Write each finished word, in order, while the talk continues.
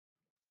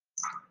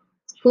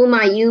Who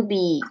might you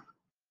be?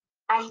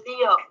 I'm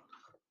Leo.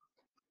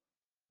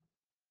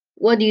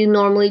 What do you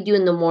normally do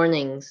in the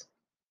mornings?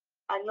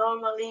 I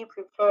normally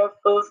prepare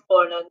food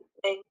for the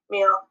main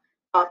meal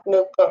at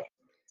midday.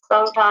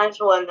 Sometimes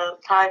when the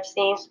time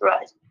seems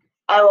right,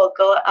 I will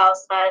go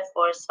outside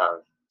for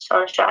some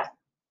sunshine.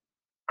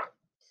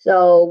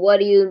 So, what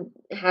do you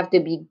have to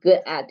be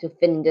good at to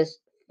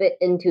fit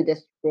into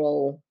this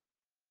role?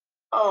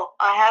 Oh,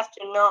 I have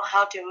to know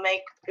how to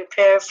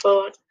prepare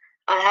food.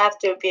 I have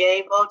to be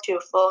able to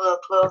fold the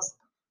clothes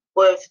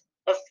with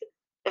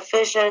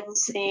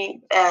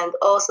efficiency and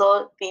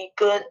also be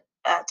good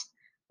at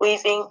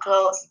weaving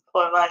clothes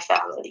for my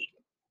family.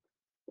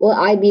 What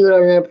IB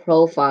learner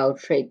profile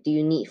trait do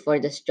you need for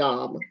this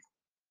job?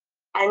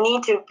 I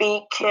need to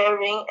be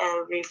caring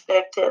and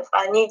reflective.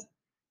 I need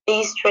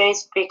these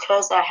traits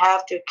because I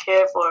have to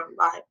care for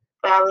my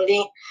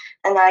family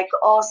and I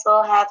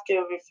also have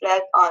to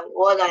reflect on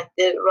what I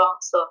did wrong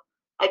so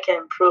I can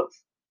improve.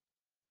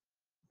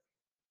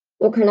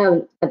 What kind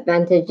of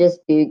advantages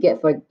do you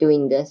get for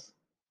doing this?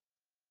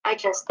 I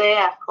can stay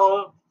at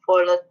home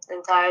for the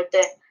entire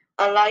day,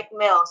 unlike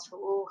males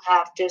who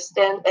have to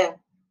stand in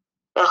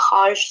the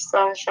harsh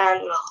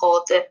sunshine the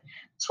whole day,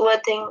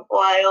 sweating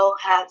while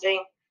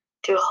having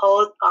to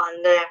hold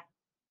on their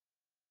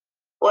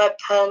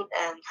weapon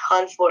and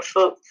hunt for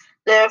food.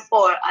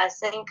 Therefore, I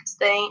think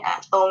staying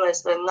at home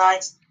is a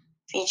nice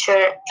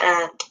feature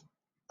and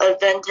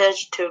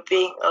advantage to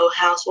being a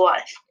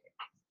housewife.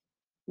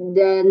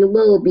 Then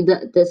what will be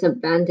the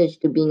disadvantage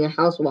to being a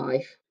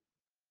housewife?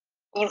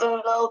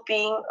 Even though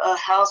being a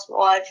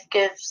housewife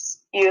gives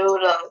you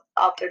the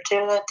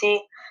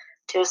opportunity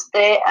to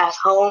stay at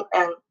home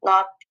and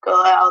not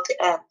go out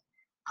and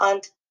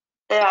hunt,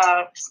 there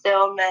are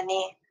still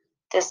many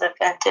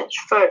disadvantages.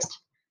 First,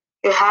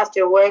 you have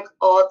to work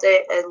all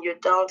day and you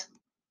don't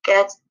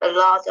get a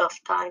lot of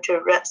time to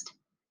rest.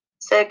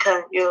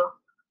 Second, you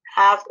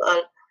have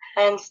a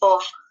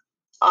handful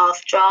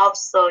of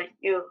jobs, so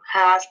you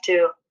have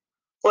to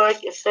work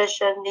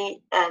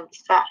efficiently and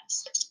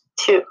fast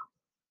too.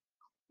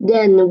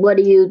 Then what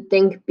do you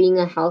think being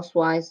a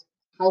housewife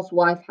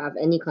have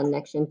any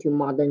connection to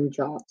modern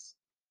jobs?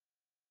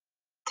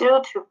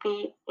 Due to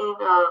being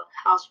a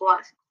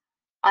housewife,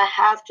 I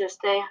have to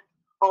stay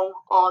home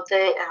all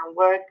day and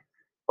work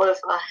with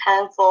a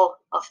handful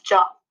of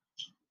jobs.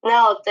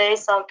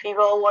 Nowadays, some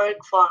people work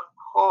from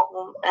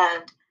home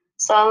and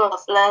some of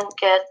them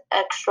get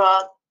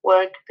extra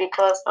work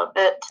because of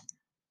it.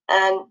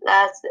 And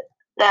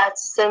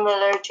that's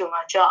similar to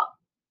my job.